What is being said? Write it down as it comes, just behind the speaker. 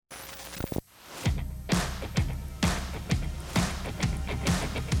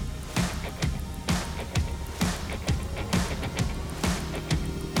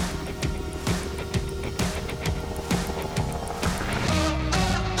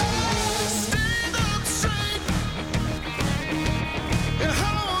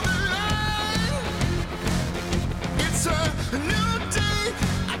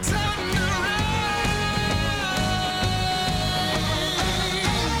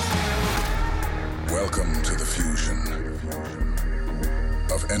Welcome to the fusion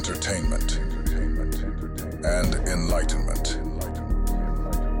of entertainment and enlightenment.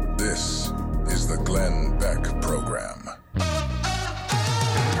 This is the Glenn Beck Program.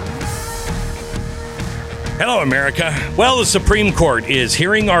 Hello, America. Well, the Supreme Court is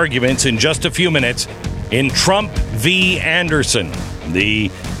hearing arguments in just a few minutes in Trump v. Anderson, the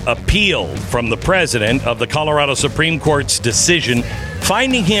appeal from the president of the Colorado Supreme Court's decision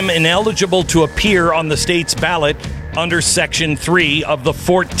finding him ineligible to appear on the state's ballot under Section 3 of the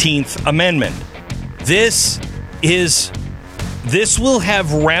 14th Amendment. This will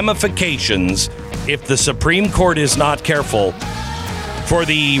have ramifications if the Supreme Court is not careful for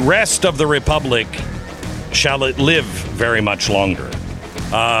the rest of the republic. Shall it live very much longer?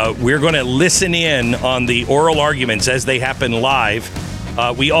 We're going to listen in on the oral arguments as they happen live.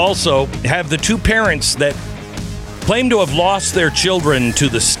 We also have the two parents that claim to have lost their children to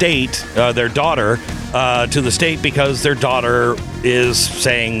the state, their daughter, to the state because their daughter is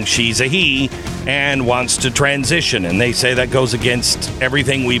saying she's a he and wants to transition. And they say that goes against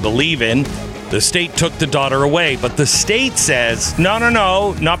everything we believe in. The state took the daughter away, but the state says,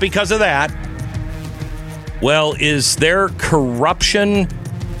 no, not because of that. Well, is there corruption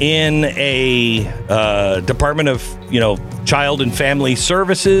in a Department of, Child and Family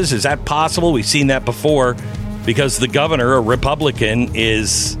Services? Is that possible? We've seen that before because the governor, a Republican,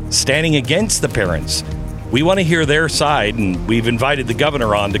 is standing against the parents. We want to hear their side, and we've invited the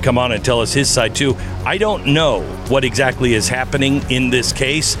governor on to come on and tell us his side, too. I don't know what exactly is happening in this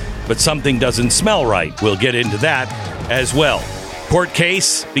case, but something doesn't smell right. We'll get into that as well. Court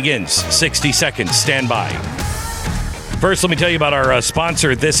case begins. 60 seconds. Stand by. First, let me tell you about our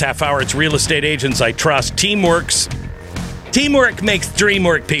sponsor this half hour. It's Real Estate Agents I Trust. Teamwork makes dream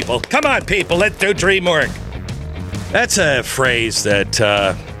work, people. Come on, people. Let's do dream work. That's a phrase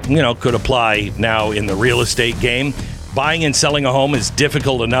that, could apply now in the real estate game. Buying and selling a home is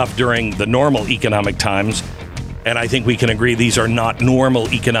difficult enough during the normal economic times. And I think we can agree these are not normal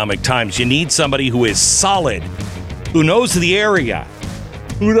economic times. You need somebody who is solid, who knows the area,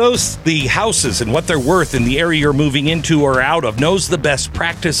 who knows the houses and what they're worth in the area you're moving into or out of, knows the best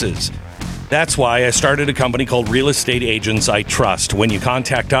practices. That's why I started a company called Real Estate Agents I Trust. When you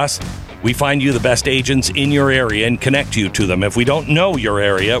contact us, we find you the best agents in your area and connect you to them. If we don't know your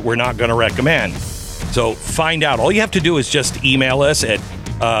area, we're not going to recommend. So find out. All you have to do is just email us at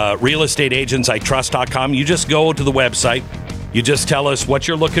realestateagentsitrust.com. You just go to the website. You just tell us what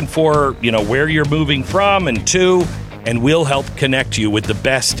you're looking for, where you're moving from and to, and we'll help connect you with the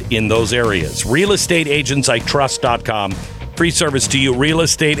best in those areas. Realestateagentsitrust.com. Free service to you,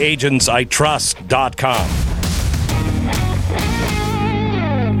 realestateagentsitrust.com.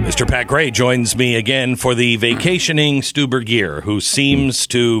 Mr. Pat Gray joins me again for the vacationing Stu Bergier, who seems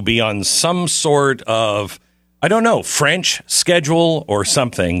to be on some sort of, French schedule or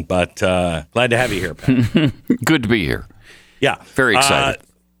something, but glad to have you here, Pat. Good to be here. Yeah. Very excited.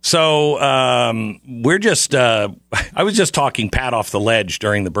 We're just, I was just talking Pat off the ledge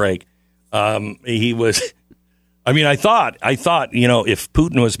during the break. He was, I thought, if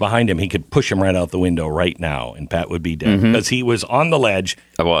Putin was behind him, he could push him right out the window right now and Pat would be dead because he was on the ledge.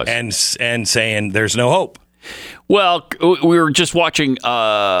 I was. And saying there's no hope. Well, we were just watching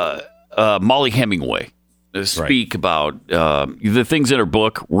Molly Hemingway speak about the things in her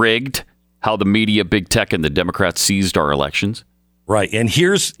book, Rigged, how the media, big tech, and the Democrats seized our elections. Right. And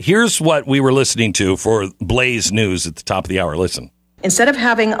here's what we were listening to for Blaze News at the top of the hour. Listen. Instead of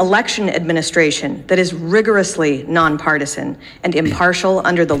having election administration that is rigorously nonpartisan and impartial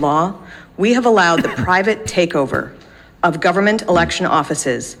under the law, we have allowed the private takeover of government election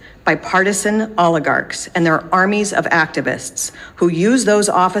offices by partisan oligarchs and their armies of activists who use those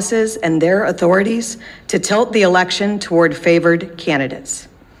offices and their authorities to tilt the election toward favored candidates.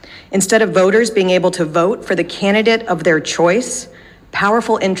 Instead of voters being able to vote for the candidate of their choice,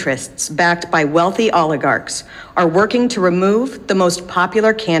 powerful interests backed by wealthy oligarchs are working to remove the most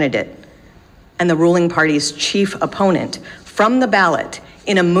popular candidate and the ruling party's chief opponent from the ballot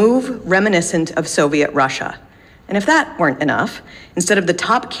in a move reminiscent of Soviet Russia. And if that weren't enough, instead of the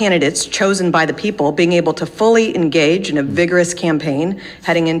top candidates chosen by the people being able to fully engage in a vigorous campaign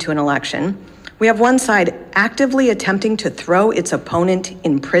heading into an election, we have one side actively attempting to throw its opponent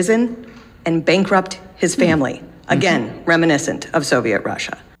in prison and bankrupt his family. Again, reminiscent of Soviet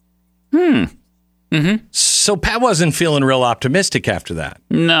Russia. So Pat wasn't feeling real optimistic after that.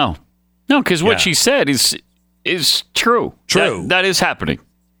 No, because what she said is true. True. That is happening.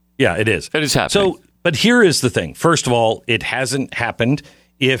 Yeah, it is. It is happening. So, but here is the thing. First of all, it hasn't happened.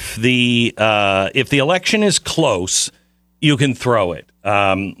 If the election is close, you can throw it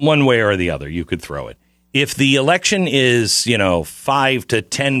one way or the other. You could throw it. if the election is, 5 to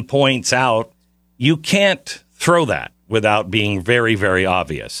 10 points out, you can't throw that without being very, very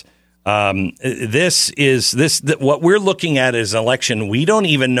obvious. What we're looking at is an election. We don't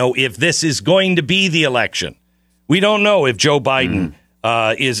even know if this is going to be the election. We don't know if Joe Biden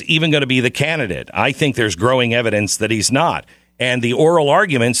is even going to be the candidate. I think there's growing evidence that he's not. And the oral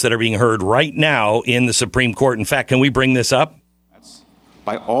arguments that are being heard right now in the Supreme Court. In fact, can we bring this up?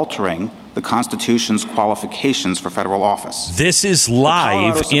 By altering the Constitution's qualifications for federal office. This is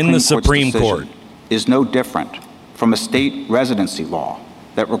live in the Supreme Court. Is no different from a state residency law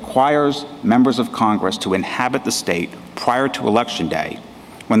that requires members of Congress to inhabit the state prior to Election Day,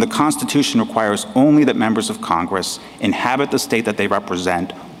 when the Constitution requires only that members of Congress inhabit the state that they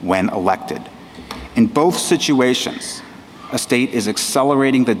represent when elected. In both situations, a state is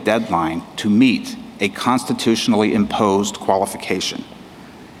accelerating the deadline to meet a constitutionally imposed qualification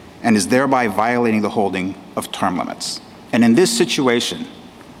and is thereby violating the holding of term limits. And in this situation,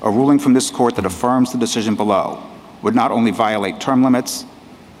 a ruling from this court that affirms the decision below would not only violate term limits,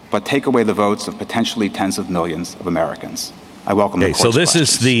 but take away the votes of potentially tens of millions of Americans. I welcome the court's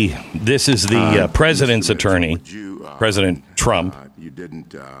questions. This is the president's attorney, President Trump. You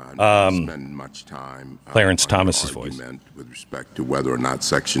didn't spend much time Clarence Thomas's voice with respect to whether or not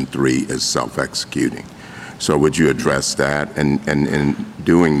Section 3 is self-executing. So would you address that? And in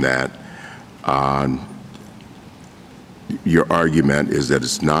doing that, your argument is that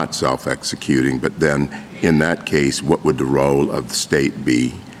it's not self-executing, but then in that case, what would the role of the state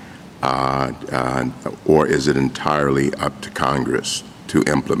be? Or is it entirely up to Congress to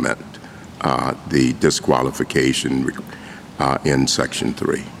implement the disqualification in Section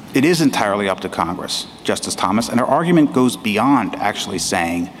 3? It is entirely up to Congress, Justice Thomas, and our argument goes beyond actually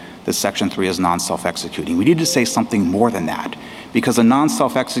saying that Section 3 is non-self-executing. We need to say something more than that, because a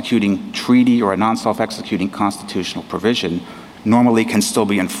non-self-executing treaty or a non-self-executing constitutional provision normally can still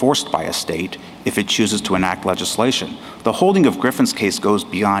be enforced by a state if it chooses to enact legislation. The holding of Griffin's case goes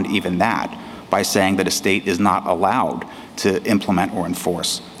beyond even that by saying that a state is not allowed to implement or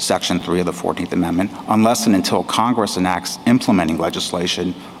enforce Section 3 of the 14th Amendment unless and until Congress enacts implementing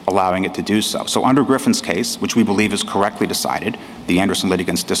legislation allowing it to do so. So under Griffin's case, which we believe is correctly decided, the Anderson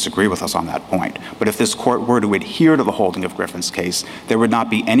litigants disagree with us on that point. But if this court were to adhere to the holding of Griffin's case, there would not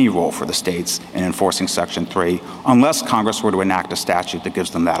be any role for the states in enforcing Section 3 unless Congress were to enact a statute that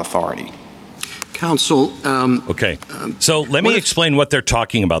gives them that authority. Counsel. Okay. So let me explain what they're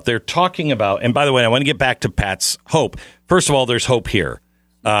talking about. They're talking about, and by the way, I want to get back to Pat's hope. First of all, there's hope here.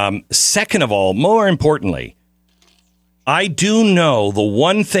 Second of all, more importantly, I do know the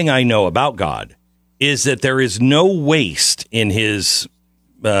one thing I know about God is that there is no waste in his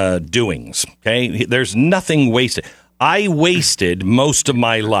doings. Okay. There's nothing wasted. I wasted most of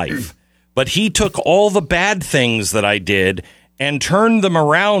my life, but he took all the bad things that I did and turned them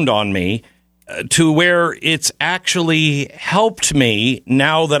around on me to where it's actually helped me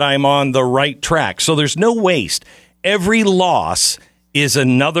now that I'm on the right track. So there's no waste. Every loss is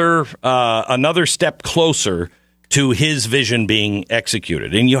another step closer to his vision being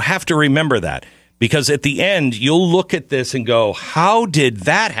executed. And you have to remember that, because at the end, you'll look at this and go, how did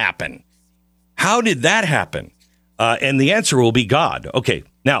that happen? How did that happen? And the answer will be God. Okay,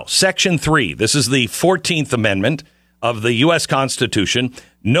 now, Section 3, this is the 14th Amendment of the U.S. Constitution.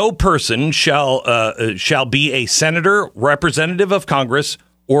 No person shall be a senator, representative of Congress,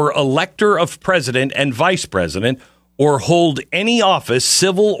 or elector of president and vice president, or hold any office,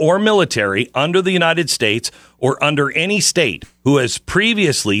 civil or military, under the United States or under any state who has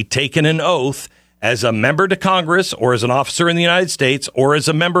previously taken an oath as a member to Congress or as an officer in the United States or as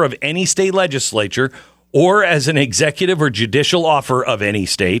a member of any state legislature or as an executive or judicial officer of any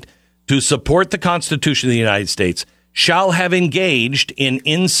state to support the Constitution of the United States shall have engaged in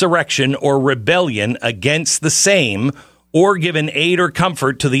insurrection or rebellion against the same or given aid or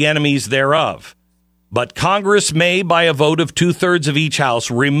comfort to the enemies thereof. But Congress may, by a vote of 2/3 of each house,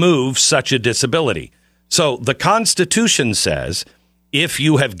 remove such a disability. So the Constitution says if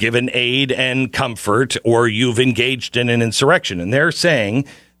you have given aid and comfort or you've engaged in an insurrection, and they're saying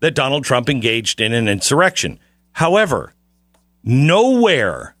that Donald Trump engaged in an insurrection. However,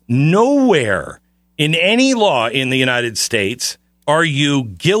 nowhere in any law in the United States are you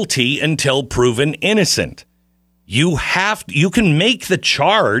guilty until proven innocent. You can make the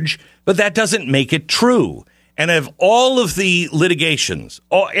charge, but that doesn't make it true. And of all of the litigations,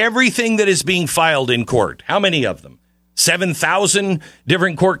 everything that is being filed in court, how many of them? 7,000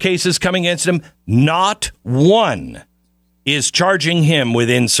 different court cases coming against him. Not one is charging him with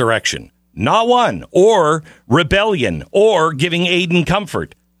insurrection. Not one. Or rebellion or giving aid and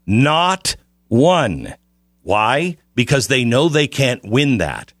comfort. Not one. Why? Because they know they can't win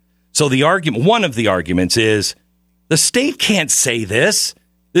that. So one of the arguments is the state can't say this.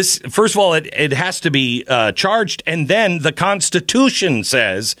 First of all, it has to be charged. And then the Constitution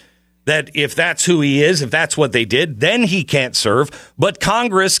says that if that's who he is, if that's what they did, then he can't serve. But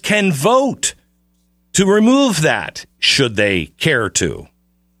Congress can vote to remove that, should they care to.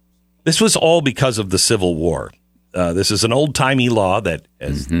 This was all because of the Civil War. This is an old-timey law that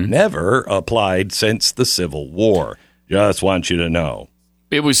has never applied since the Civil War. Just want you to know.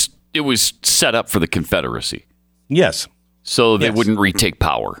 It was set up for the Confederacy. Yes. So they wouldn't retake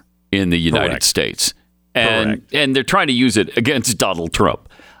power in the United States. And they're trying to use it against Donald Trump,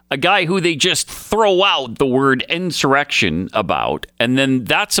 a guy who they just throw out the word insurrection about, and then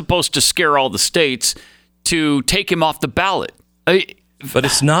that's supposed to scare all the states to take him off the ballot. But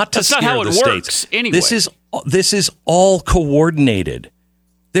it's not to scare how it the works, states. Anyway. This is all coordinated.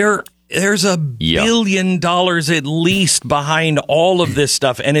 There's $1 billion at least behind all of this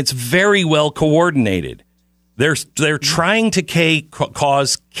stuff, and it's very well coordinated. They're trying to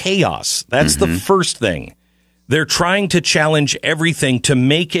cause chaos. That's the first thing. They're trying to challenge everything to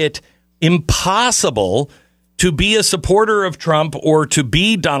make it impossible to be a supporter of Trump or to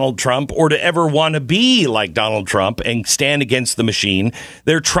be Donald Trump or to ever want to be like Donald Trump and stand against the machine.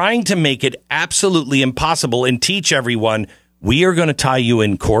 They're trying to make it absolutely impossible and teach everyone, we are going to tie you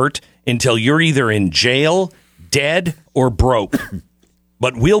in court until you're either in jail, dead, or broke.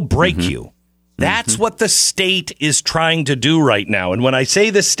 But we'll break you. That's what the state is trying to do right now. And when I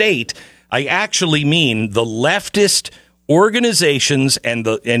say the state, I actually mean the leftist organizations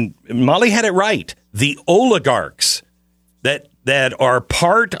and Molly had it right. The oligarchs that are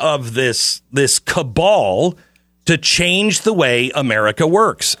part of this cabal to change the way America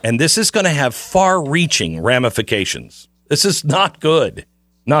works. And this is going to have far-reaching ramifications. This is not good.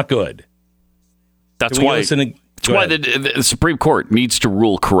 Not good. That's why the Supreme Court needs to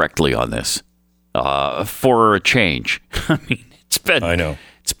rule correctly on this for a change. I mean, it's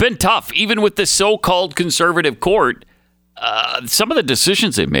been tough. Even with the so-called conservative court, some of the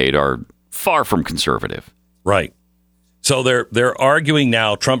decisions they made are far from conservative. Right. So they're arguing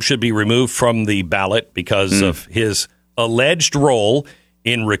now Trump should be removed from the ballot because of his alleged role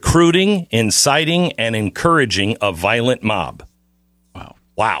in recruiting, inciting, and encouraging a violent mob.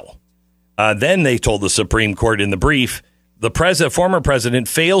 Wow. Then they told the Supreme Court in the brief, the former president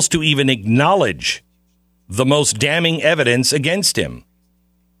fails to even acknowledge the most damning evidence against him.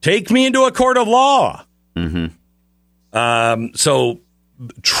 Take me into a court of law. So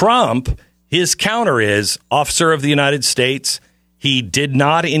Trump, his counter is officer of the United States. He did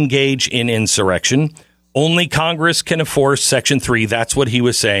not engage in insurrection. Only Congress can enforce Section 3. That's what he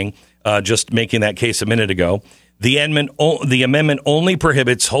was saying, just making that case a minute ago. The amendment only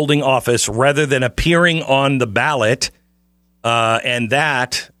prohibits holding office rather than appearing on the ballot, and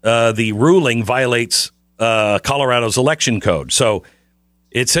that the ruling violates Colorado's election code. So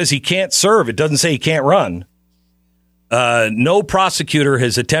it says he can't serve. It doesn't say he can't run. No prosecutor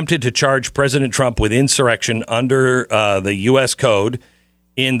has attempted to charge President Trump with insurrection under the U.S. Code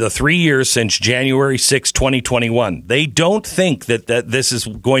in the 3 years since January 6, 2021. They don't think that this is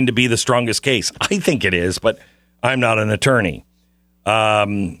going to be the strongest case. I think it is, but I'm not an attorney.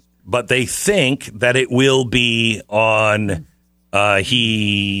 But they think that it will be on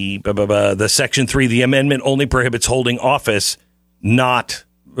the Section 3. The amendment only prohibits holding office, not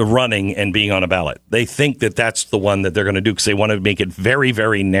running and being on a ballot. They think that that's the one that they're going to do because they want to make it very,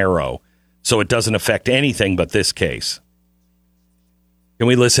 very narrow so it doesn't affect anything but this case. Can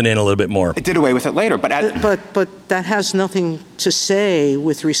we listen in a little bit more? It did away with it later, but that has nothing to say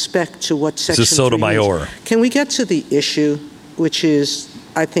with respect to what Section 3 is. This is Sotomayor. Can we get to the issue, which is,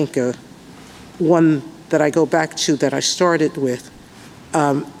 I think, one that I go back to that I started with,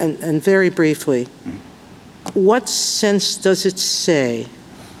 and very briefly, what sense does it say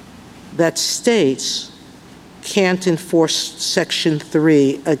that states can't enforce Section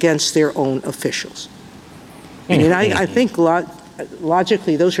 3 against their own officials? I mean, I think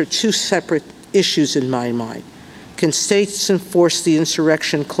logically those are two separate issues in my mind. Can states enforce the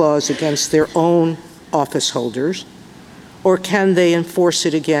insurrection clause against their own office holders, or can they enforce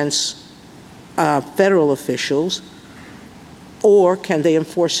it against federal officials, or can they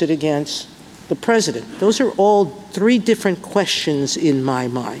enforce it against the president? Those are all three different questions in my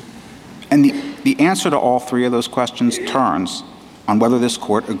mind. And the answer to all three of those questions turns on whether this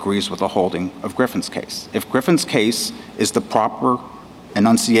court agrees with the holding of Griffin's case. If Griffin's case is the proper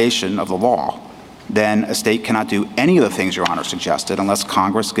enunciation of the law, then a state cannot do any of the things Your Honor suggested unless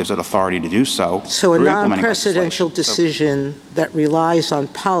Congress gives it authority to do so. So a non-presidential decision that relies on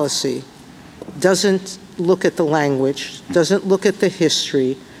policy doesn't look at the language, doesn't look at the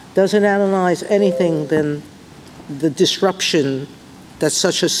history, doesn't analyze anything than the disruption that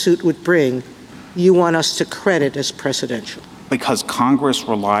such a suit would bring, you want us to credit as precedential? Because Congress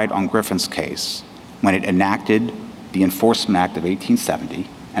relied on Griffin's case when it enacted the Enforcement Act of 1870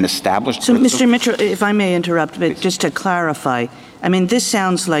 and established... So, Mr. Mitchell, if I may interrupt, but just to clarify, I mean, this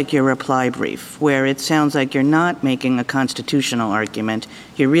sounds like your reply brief, where it sounds like you're not making a constitutional argument,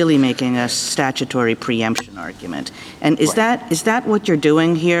 you're really making a statutory preemption argument. And is that what you're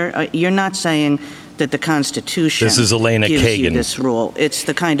doing here? You're not saying that the Constitution This is Elena gives Kagan. you this rule. It's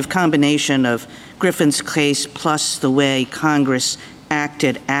the kind of combination of Griffin's case plus the way Congress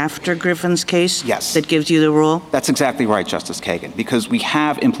acted after Griffin's case that gives you the rule? That's exactly right, Justice Kagan, because we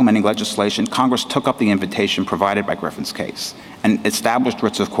have implementing legislation. Congress took up the invitation provided by Griffin's case and established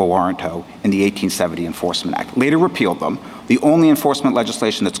writs of quo warranto in the 1870 Enforcement Act, later repealed them. The only enforcement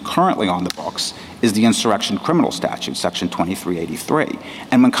legislation that's currently on the books is the Insurrection Criminal Statute, Section 2383.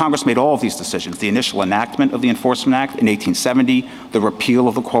 And when Congress made all of these decisions, the initial enactment of the Enforcement Act in 1870, the repeal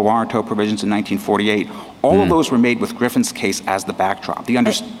of the quo warranto provisions in 1948, all of those were made with Griffin's case as the backdrop.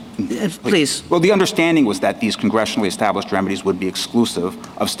 Please. Well, the understanding was that these congressionally established remedies would be exclusive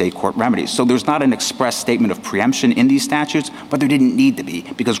of state court remedies. So there's not an express statement of preemption in these statutes, but there didn't need to be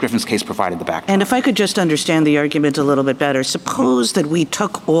because Griffin's case provided the backdrop. And if I could just understand the argument a little bit better, suppose that we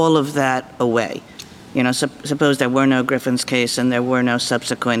took all of that away. You know, suppose there were no Griffin's case and there were no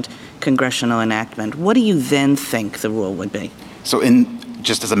subsequent congressional enactment. What do you then think the rule would be? So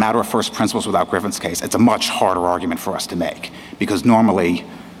just as a matter of first principles without Griffin's case, it's a much harder argument for us to make because normally,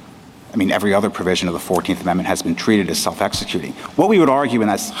 I mean, every other provision of the 14th Amendment has been treated as self-executing. What we would argue, and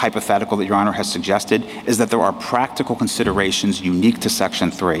that's hypothetical that Your Honor has suggested, is that there are practical considerations unique to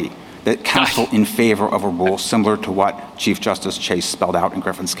Section 3 that counsel in favor of a rule similar to what Chief Justice Chase spelled out in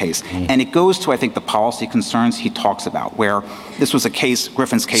Griffin's case. And it goes to, I think, the policy concerns he talks about, where this was a case,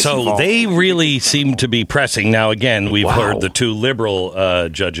 Griffin's case So they really seem to be pressing. Now, again, we've heard the two liberal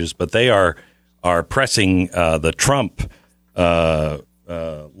judges, but they are pressing the Trump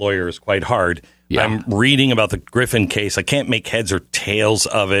lawyers quite hard. Yeah. I'm reading about the Griffin case. I can't make heads or tails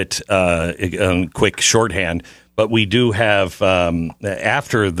of it in quick shorthand, but we do have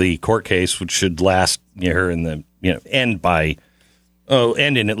after the court case, which should last here in the end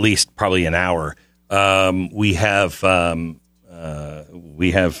in at least probably an hour. We have Alan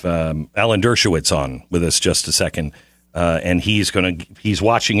Dershowitz on with us just a second, and he's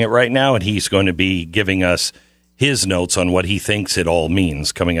watching it right now, and he's going to be giving us his notes on what he thinks it all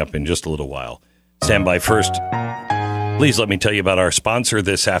means coming up in just a little while. Stand by first. Please let me tell you about our sponsor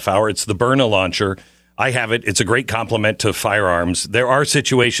this half hour. It's the Byrna launcher. I have it. It's a great complement to firearms. There are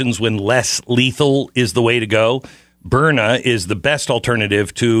situations when less lethal is the way to go. Byrna is the best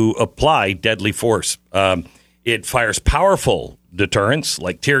alternative to apply deadly force. It fires powerful deterrents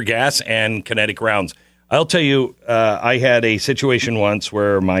like tear gas and kinetic rounds. I'll tell you, I had a situation once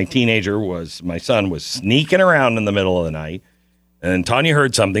where my son was sneaking around in the middle of the night, and Tanya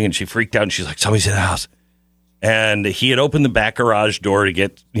heard something, and she freaked out, and she's like, somebody's in the house. And he had opened the back garage door to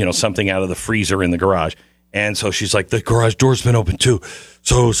get, something out of the freezer in the garage. And so she's like, the garage door's been open too.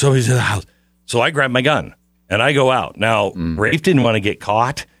 So somebody's in the house. So I grabbed my gun, and I go out. Now, Rafe didn't want to get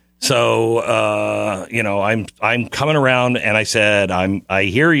caught. So, I'm coming around, and I said, I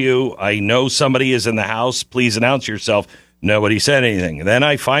hear you. I know somebody is in the house. Please announce yourself. Nobody said anything. And then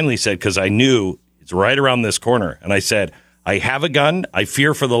I finally said, because I knew it's right around this corner, and I said, I have a gun. I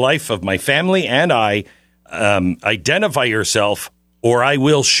fear for the life of my family, and I identify yourself, or I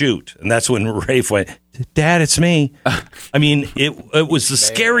will shoot. And that's when Rafe went, Dad, it's me. I mean, it was the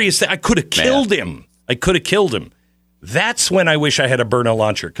scariest thing. I could have killed him. That's when I wish I had a Byrna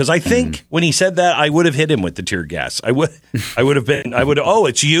launcher, because I think when he said that, I would have hit him with the tear gas.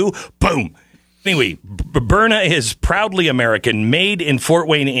 It's you, boom. Anyway, Byrna is proudly American, made in Fort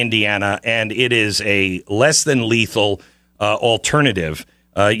Wayne, Indiana, and it is a less than lethal alternative.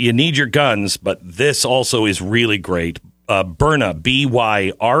 You need your guns, but this also is really great. Byrna,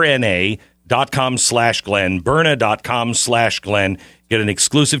 BYRNA.com/Glenn, Byrna.com/Glenn. Get an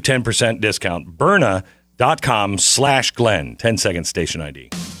exclusive 10% discount. Byrna.com/Glenn. 10 seconds, station ID.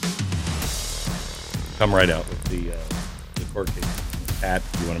 Come right out with the court case. Pat,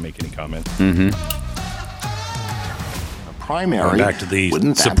 do you want to make any comments? Primary, back to the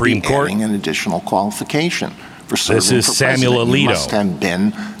wouldn't that Supreme be Court? adding an additional qualification for serving This is for Samuel president? Alito. You must have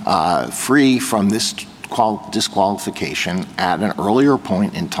been free from this disqualification at an earlier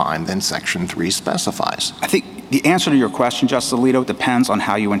point in time than Section 3 specifies. I think the answer to your question, Justice Alito, depends on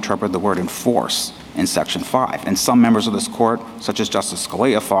how you interpret the word enforce. in Section 5. And some members of this court, such as Justice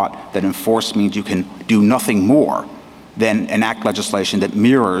Scalia, thought that enforce means you can do nothing more than enact legislation that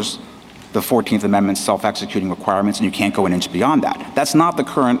mirrors the 14th Amendment's self-executing requirements, and you can't go an inch beyond that. That's not the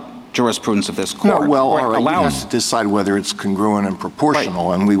current jurisprudence of this court. No, well, all right, you have to decide whether it's congruent and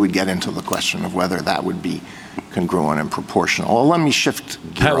proportional, and we would get into the question of whether that would be congruent and proportional. Well, let me shift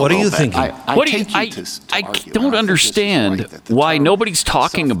gear What are you thinking? I don't understand why nobody's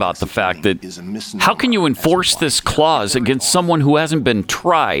talking about the fact that how can you enforce this clause against someone who hasn't been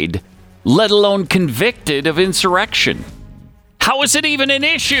tried, let alone convicted of insurrection? How is it even an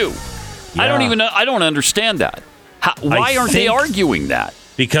issue? Yeah. I don't understand that. Why aren't they arguing that?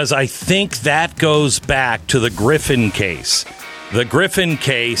 Because I think that goes back to the Griffin case. The Griffin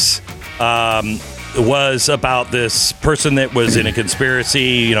case was about this person that was in a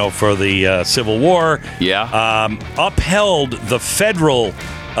conspiracy, for the Civil War. Yeah. Upheld the federal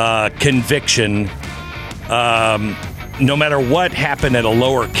conviction, no matter what happened at a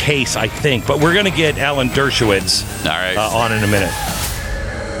lower case, I think. But we're going to get Alan Dershowitz on in a minute.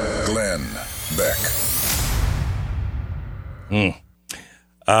 Glenn Beck.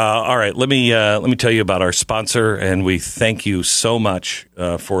 All right, let me tell you about our sponsor, and we thank you so much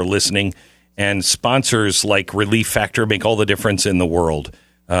for listening. And sponsors like Relief Factor make all the difference in the world.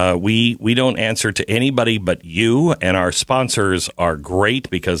 We don't answer to anybody but you, and our sponsors are great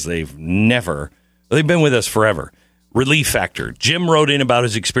because they've been with us forever. Relief Factor. Jim wrote in about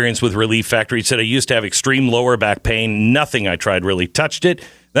his experience with Relief Factor. He said, I used to have extreme lower back pain. Nothing I tried really touched it.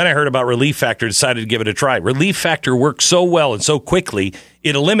 Then I heard about Relief Factor, decided to give it a try. Relief Factor worked so well and so quickly,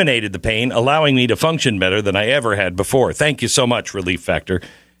 it eliminated the pain, allowing me to function better than I ever had before. Thank you so much, Relief Factor.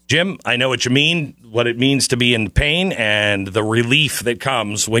 Jim, I know what you mean, what it means to be in pain and the relief that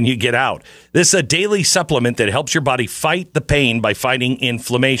comes when you get out. This is a daily supplement that helps your body fight the pain by fighting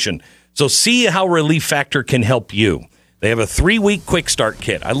inflammation. So see how Relief Factor can help you. They have a 3-week quick start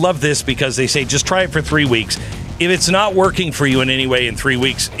kit. I love this because they say just try it for 3 weeks. If it's not working for you in any way in 3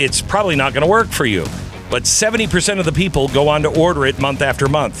 weeks, it's probably not going to work for you. But 70% of the people go on to order it month after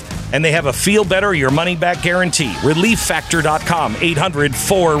month. And they have a feel better, your money back guarantee. ReliefFactor.com,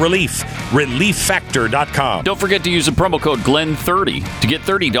 800-4RELIEF. ReliefFactor.com. Don't forget to use the promo code GLEN30 to get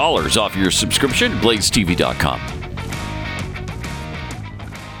 $30 off your subscription at BlazeTV.com.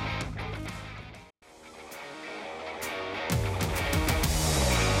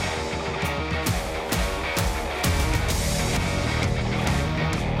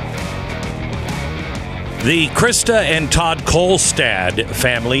 The Krista and Todd Kolstad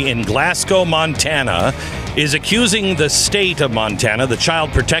family in Glasgow, Montana, is accusing the state of Montana, the Child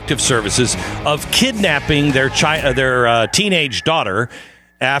Protective Services, of kidnapping their teenage daughter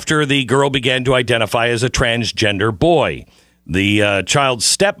after the girl began to identify as a transgender boy. The child's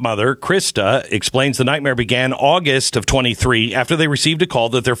stepmother, Krista, explains the nightmare began August of 23 after they received a call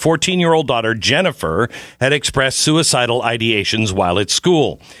that their 14-year-old daughter, Jennifer, had expressed suicidal ideations while at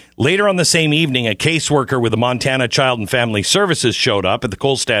school. Later on the same evening, a caseworker with the Montana Child and Family Services showed up at the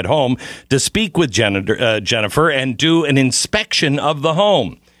Kolstad home to speak with Jennifer and do an inspection of the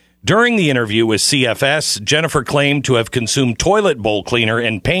home. During the interview with CFS, Jennifer claimed to have consumed toilet bowl cleaner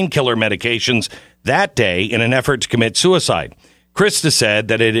and painkiller medications that day in an effort to commit suicide. Krista said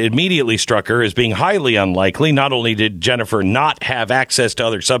that it immediately struck her as being highly unlikely. Not only did Jennifer not have access to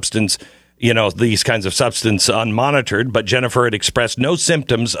other substance, these kinds of substance unmonitored, but Jennifer had expressed no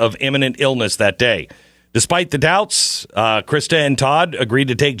symptoms of imminent illness that day. Despite the doubts, Krista and Todd agreed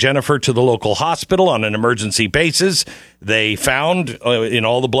to take Jennifer to the local hospital on an emergency basis. They found in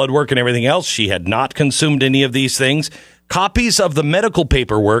all the blood work and everything else, she had not consumed any of these things. Copies of the medical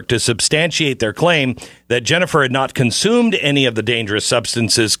paperwork to substantiate their claim that Jennifer had not consumed any of the dangerous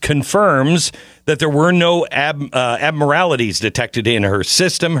substances confirms that there were no abnormalities detected in her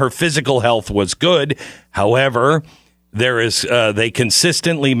system. Her physical health was good. However, they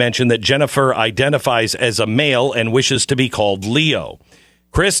consistently mention that Jennifer identifies as a male and wishes to be called Leo.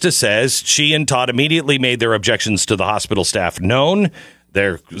 Krista says she and Todd immediately made their objections to the hospital staff known.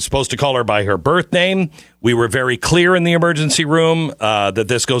 They're supposed to call her by her birth name. We were very clear in the emergency room that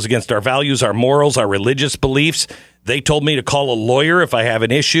this goes against our values, our morals, our religious beliefs. They told me to call a lawyer if I have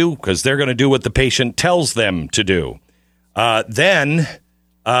an issue because they're going to do what the patient tells them to do. Then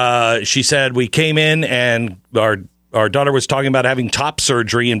she said we came in and our daughter was talking about having top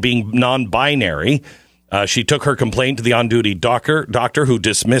surgery and being non-binary. She took her complaint to the on-duty doctor who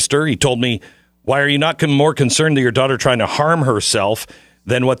dismissed her. He told me, why are you not more concerned that your daughter trying to harm herself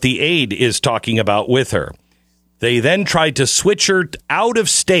than what the aide is talking about with her? They then tried to switch her out of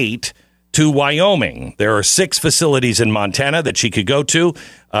state to Wyoming. There are 6 facilities in Montana that she could go to.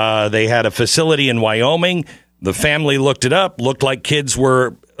 They had a facility in Wyoming. The family looked it up, looked like kids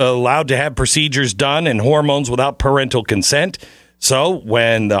were allowed to have procedures done and hormones without parental consent. So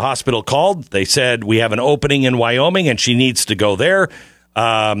when the hospital called, they said, we have an opening in Wyoming and she needs to go there.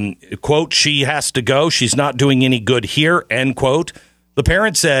 Quote, she has to go. She's not doing any good here, end quote. The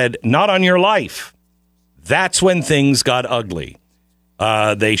parent said, not on your life. That's when things got ugly.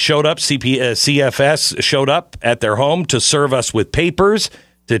 They showed up, CFS showed up at their home to serve us with papers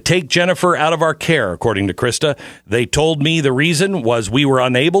to take Jennifer out of our care, according to Krista. They told me the reason was we were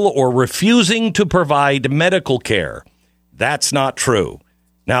unable or refusing to provide medical care. That's not true.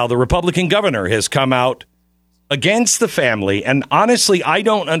 Now, the Republican governor has come out against the family, and honestly, I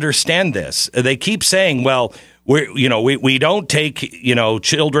don't understand this. They keep saying, well, we don't take,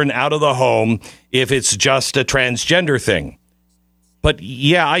 children out of the home if it's just a transgender thing. But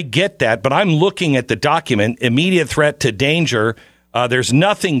yeah, I get that. But I'm looking at the document, immediate threat to danger. There's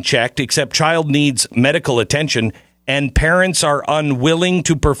nothing checked except child needs medical attention and parents are unwilling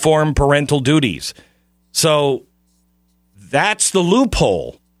to perform parental duties. So that's the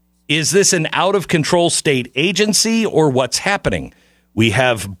loophole. Is this an out of control state agency or what's happening? We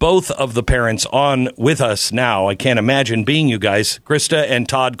have both of the parents on with us now. I can't imagine being you guys. Krista and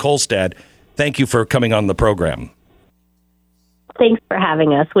Todd Kolstad, thank you for coming on the program. Thanks for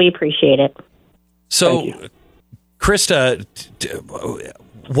having us. We appreciate it. So, Krista,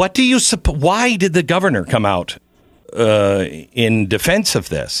 what do you why did the governor come out in defense of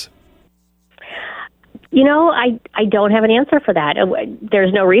this? I don't have an answer for that.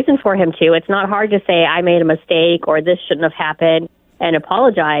 There's no reason for him to. It's not hard to say I made a mistake or this shouldn't have happened and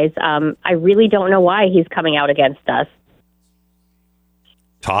apologize. I really don't know why he's coming out against us.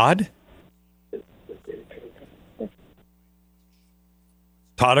 Todd?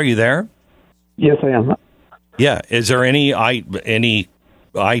 Todd, are you there? Yes, I am. Yeah. Is there any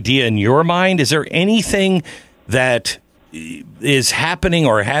idea in your mind? Is there anything that is happening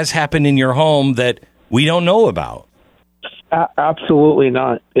or has happened in your home that we don't know about? Absolutely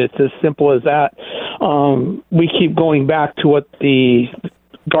not. It's as simple as that. We keep going back to what the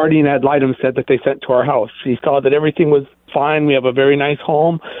guardian ad litem said that they sent to our house. She saw that everything was fine. We have a very nice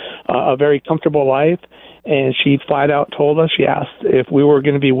home, a very comfortable life. And she flat out told us, she asked if we were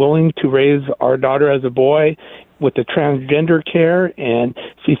going to be willing to raise our daughter as a boy with the transgender care. And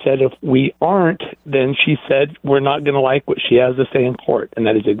she said, if we aren't, then she said, we're not going to like what she has to say in court. And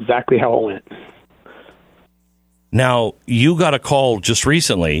that is exactly how it went. Now, you got a call just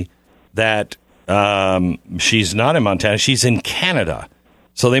recently that she's not in Montana. She's in Canada.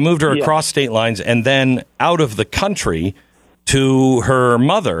 So they moved her across state lines and then out of the country to her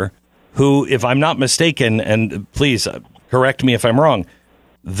mother, who, if I'm not mistaken, and please correct me if I'm wrong,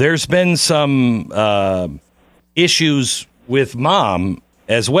 there's been some issues with mom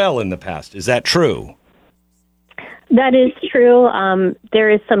as well in the past. Is that true? That is true. There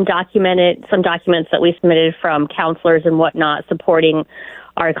is some documents that we submitted from counselors and whatnot supporting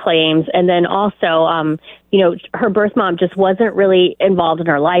our claims. And then also, her birth mom just wasn't really involved in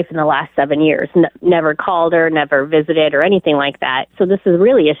her life in the last 7 years. Never called her, never visited or anything like that. So this is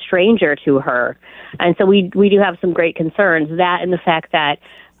really a stranger to her. And so we do have some great concerns. That and the fact that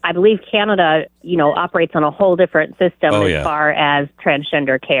I believe Canada, operates on a whole different system as far as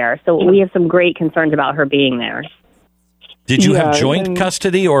transgender care. So we have some great concerns about her being there. Did you have joint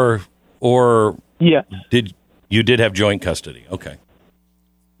custody or yeah. You did have joint custody? Okay.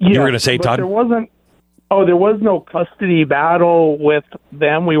 Yeah, you were going to say, Todd? There was no custody battle with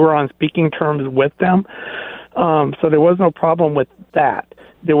them. We were on speaking terms with them. So there was no problem with that.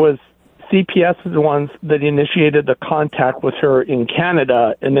 There was CPS is the ones that initiated the contact with her in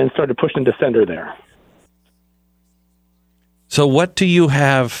Canada and then started pushing to send her there. So what do you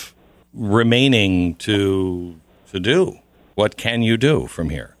have remaining to do? What can you do from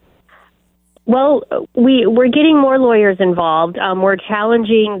here? Well, we're getting more lawyers involved. We're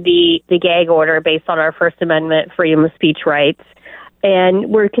challenging the gag order based on our First Amendment freedom of speech rights, and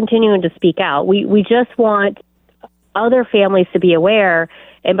we're continuing to speak out. We just want other families to be aware,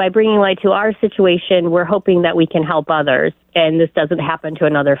 and by bringing light to our situation, we're hoping that we can help others, and this doesn't happen to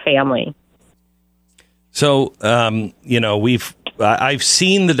another family. So, I've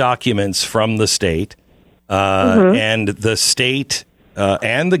seen the documents from the state, and the state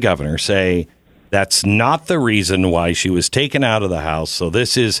and the governor say that's not the reason why she was taken out of the house. So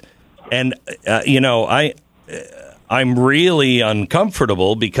this is, and I'm really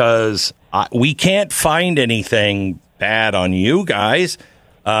uncomfortable because we can't find anything bad on you guys,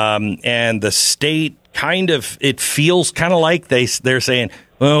 and the state it feels kind of like they're saying,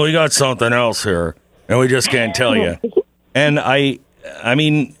 well, we got something else here, and we just can't tell you. And I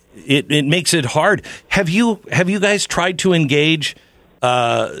mean, it makes it hard. Have you guys tried to engage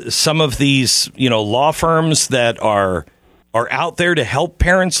some of these, law firms that are out there to help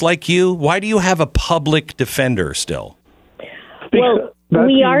parents like you? Why do you have a public defender still? Well,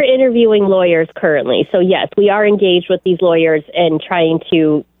 we are interviewing lawyers currently. So, yes, we are engaged with these lawyers and trying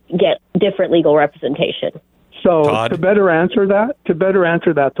to get different legal representation. So Todd? to better answer that,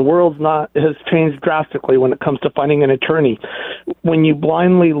 the world has changed drastically when it comes to finding an attorney. When you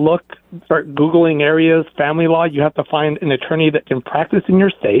blindly start Googling areas, family law, you have to find an attorney that can practice in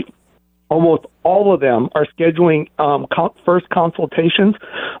your state. Almost all of them are scheduling first consultations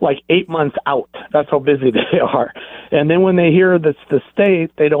like 8 months out. That's how busy they are. And then when they hear that's the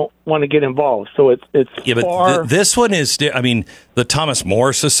state, they don't want to get involved. So it's but this one is, the Thomas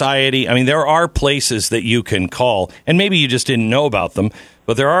More Society. I mean, there are places that you can call, and maybe you just didn't know about them,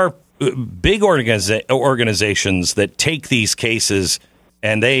 but there are big organizations that take these cases,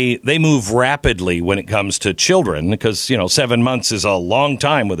 and they move rapidly when it comes to children, because 7 months is a long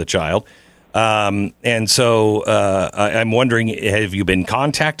time with a child. And so I'm wondering, have you been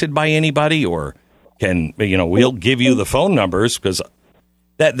contacted by anybody, or we'll give you the phone numbers, because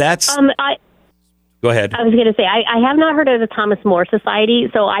that's. Go ahead. I was going to say, I have not heard of the Thomas More Society,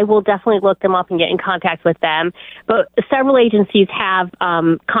 so I will definitely look them up and get in contact with them. But several agencies have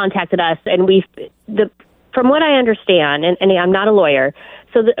contacted us, and from what I understand, and I'm not a lawyer,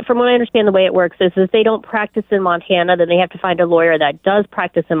 so from what I understand, the way it works is if they don't practice in Montana, then they have to find a lawyer that does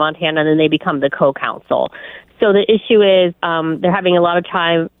practice in Montana, and then they become the co-counsel. So the issue is they're having a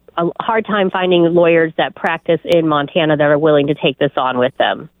hard time finding lawyers that practice in Montana that are willing to take this on with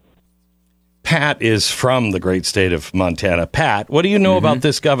them. Pat is from the great state of Montana. Pat, what do you know about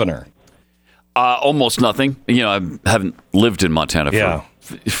this governor? Almost nothing. I haven't lived in Montana for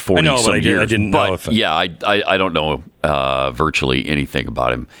 40 some years. I didn't know. I don't know virtually anything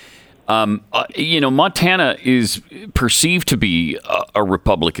about him. Montana is perceived to be a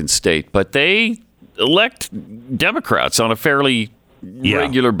Republican state, but they elect Democrats on a fairly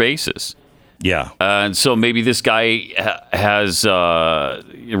regular basis. Yeah. And so maybe this guy has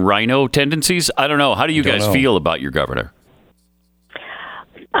rhino tendencies. I don't know. How do you guys feel about your governor?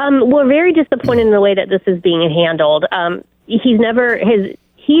 We're very disappointed in the way that this is being handled. He's never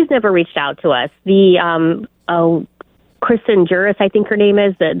reached out to us. The Kristen Juris, I think her name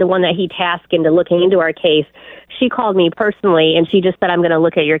is, the one that he tasked into looking into our case. She called me personally, and she just said, "I'm going to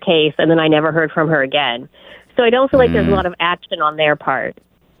look at your case," and then I never heard from her again. So I don't feel like there's a lot of action on their part.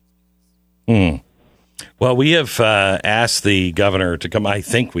 Well, we have asked the governor to come. I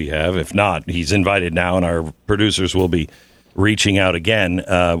think we have. If not, he's invited now, and our producers will be reaching out again.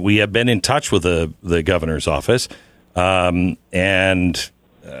 We have been in touch with the governor's office, and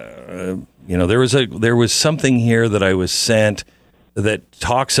there was something here that I was sent that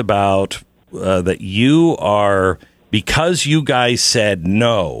talks about that you are, because you guys said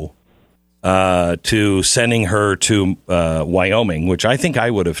no to sending her to Wyoming, which I think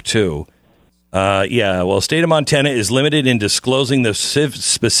I would have too. State of Montana is limited in disclosing the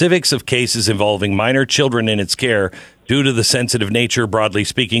specifics of cases involving minor children in its care due to the sensitive nature. Broadly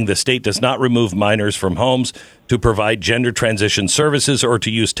speaking, the state does not remove minors from homes to provide gender transition services or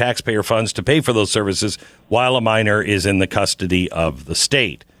to use taxpayer funds to pay for those services while a minor is in the custody of the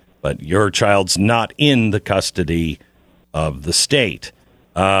state. But your child's not in the custody of the state.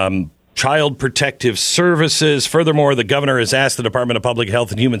 Child Protective Services. Furthermore, the governor has asked the Department of Public Health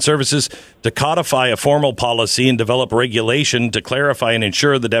and Human Services to codify a formal policy and develop regulation to clarify and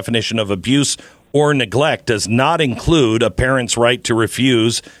ensure the definition of abuse or neglect does not include a parent's right to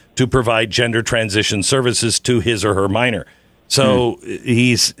refuse to provide gender transition services to his or her minor. So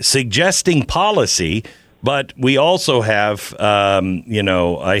he's suggesting policy, but we also have,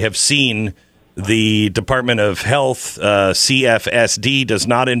 I have seen the Department of Health, CFSD, does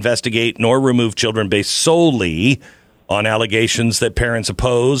not investigate nor remove children based solely on allegations that parents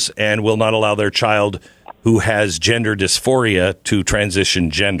oppose and will not allow their child who has gender dysphoria to transition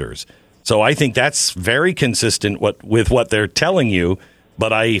genders. So I think that's very consistent with what they're telling you,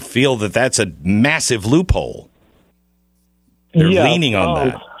 but I feel that that's a massive loophole. They're leaning on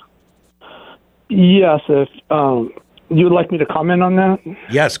that. Yes, if you would like me to comment on that?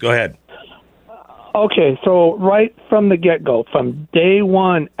 Yes, go ahead. Okay, so right from the get-go, from day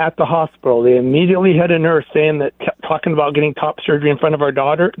one at the hospital, they immediately had a nurse saying that, talking about getting top surgery in front of our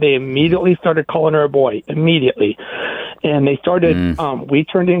daughter. They immediately started calling her a boy, immediately. And they started, we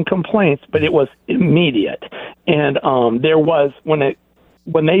turned in complaints, but it was immediate. And there was, when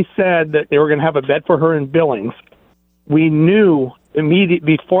they said that they were going to have a bed for her in Billings, we knew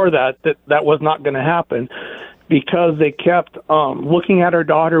before that was not going to happen, because they kept looking at our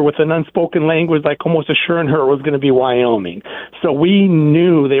daughter with an unspoken language, like almost assuring her it was going to be Wyoming. So we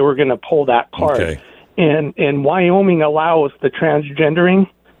knew they were going to pull that card. Okay. And Wyoming allows the transgendering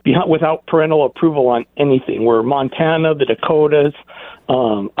without parental approval on anything, where Montana, the Dakotas,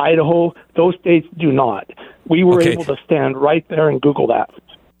 Idaho, those states do not. We were able to stand right there and Google that.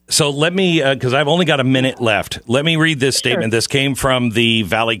 So let me, because I've only got a minute left, let me read this statement. This came from the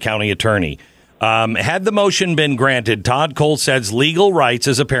Valley County attorney. Had the motion been granted, Todd Kolstad's legal rights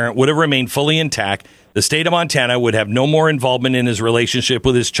as a parent would have remained fully intact. The state of Montana would have no more involvement in his relationship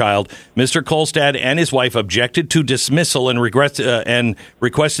with his child. Mr. Kolstad and his wife objected to dismissal and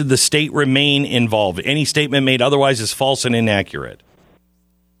requested the state remain involved. Any statement made otherwise is false and inaccurate.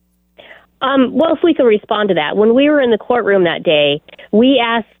 Well, if we could respond to that. When we were in the courtroom that day, we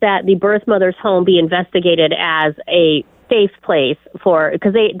asked that the birth mother's home be investigated as a safe place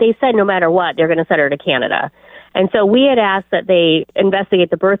because they said no matter what, they're going to send her to Canada. And so we had asked that they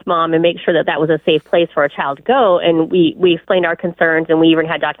investigate the birth mom and make sure that that was a safe place for a child to go. And we explained our concerns, and we even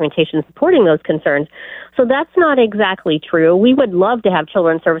had documentation supporting those concerns. So that's not exactly true. We would love to have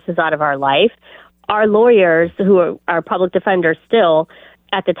children's services out of our life. Our lawyers, who are public defenders still,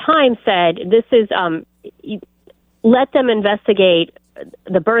 at the time said, this is, let them investigate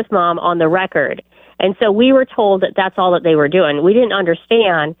the birth mom on the record. And so we were told that that's all that they were doing. We didn't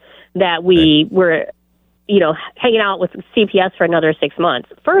understand that we were, hanging out with CPS for another 6 months.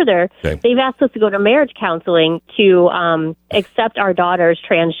 Further, they've asked us to go to marriage counseling to accept our daughter's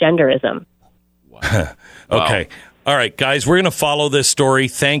transgenderism. Wow. Okay. All right, guys, we're going to follow this story.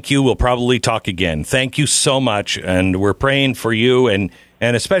 Thank you. We'll probably talk again. Thank you so much. And we're praying for you and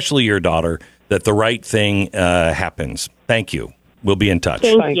especially your daughter that the right thing happens. Thank you. We'll be in touch.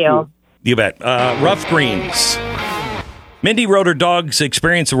 Thank you. You bet. Rough Greens. Mindy wrote her dog's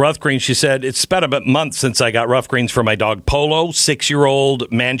experience of rough greens. She said, it's about a month since I got rough greens for my dog Polo,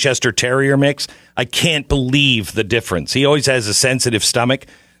 6-year-old Manchester Terrier mix. I can't believe the difference. He always has a sensitive stomach.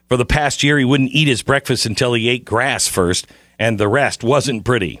 For the past year, he wouldn't eat his breakfast until he ate grass first, and the rest wasn't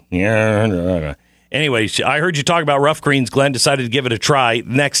pretty. Anyway, I heard you talk about rough greens. Glenn decided to give it a try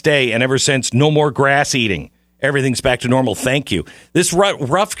next day, and ever since, no more grass eating. Everything's back to normal. Thank you. This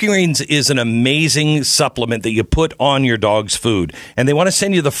rough greens is an amazing supplement that you put on your dog's food, and they want to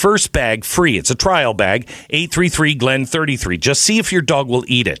send you the first bag free. It's a trial bag, 833-GLEN-33. Just see if your dog will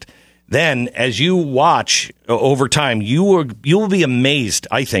eat it. Then, as you watch over time, you will be amazed,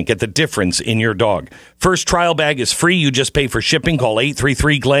 I think, at the difference in your dog. First trial bag is free. You just pay for shipping. Call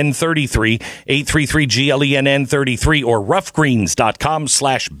 833-GLEN-33, 833-GLENN-33, or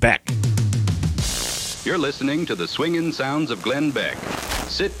roughgreens.com/Beck. You're listening to the swinging sounds of Glenn Beck.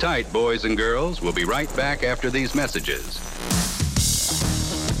 Sit tight, boys and girls. We'll be right back after these messages.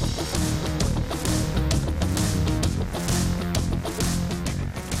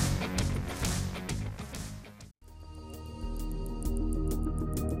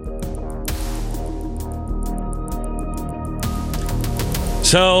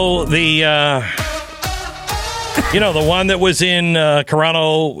 So the one that was in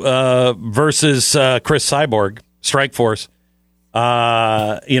Carano versus Chris Cyborg, Strike Force.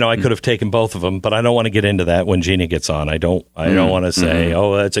 I could have taken both of them, but I don't want to get into that when Gina gets on. I don't want to say,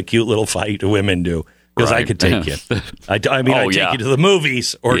 oh, that's a cute little fight women do, because I could take you. I'd take you to the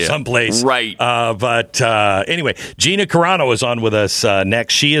movies or someplace. Right. But anyway, Gina Carano is on with us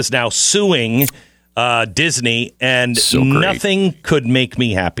next. She is now suing Disney, and nothing could make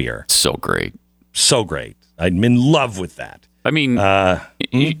me happier. So great. I'm in love with that. I mean,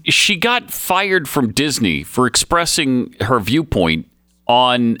 she got fired from Disney for expressing her viewpoint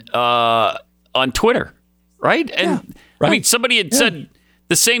on Twitter, right? And I mean, somebody had said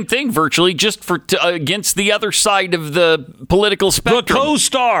the same thing virtually, just against the other side of the political spectrum. The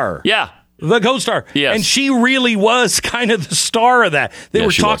co-star. Yeah. The co-star. Yes. And she really was kind of the star of that. They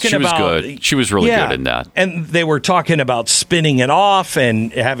were talking about. She was good. She was really good in that. And they were talking about spinning it off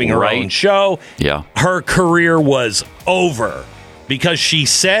and having her own show. Yeah. Her career was over because she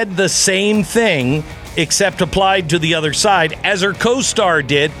said the same thing, except applied to the other side, as her co-star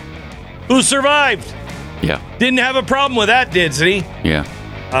did, who survived. Yeah. Didn't have a problem with that, did he? Yeah.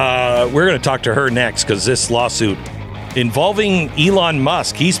 We're going to talk to her next, because this lawsuit involving Elon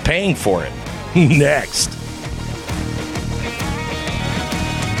Musk, he's paying for it. Next.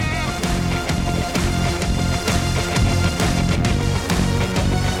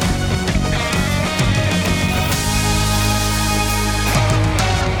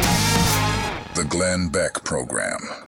 The Glenn Beck Program.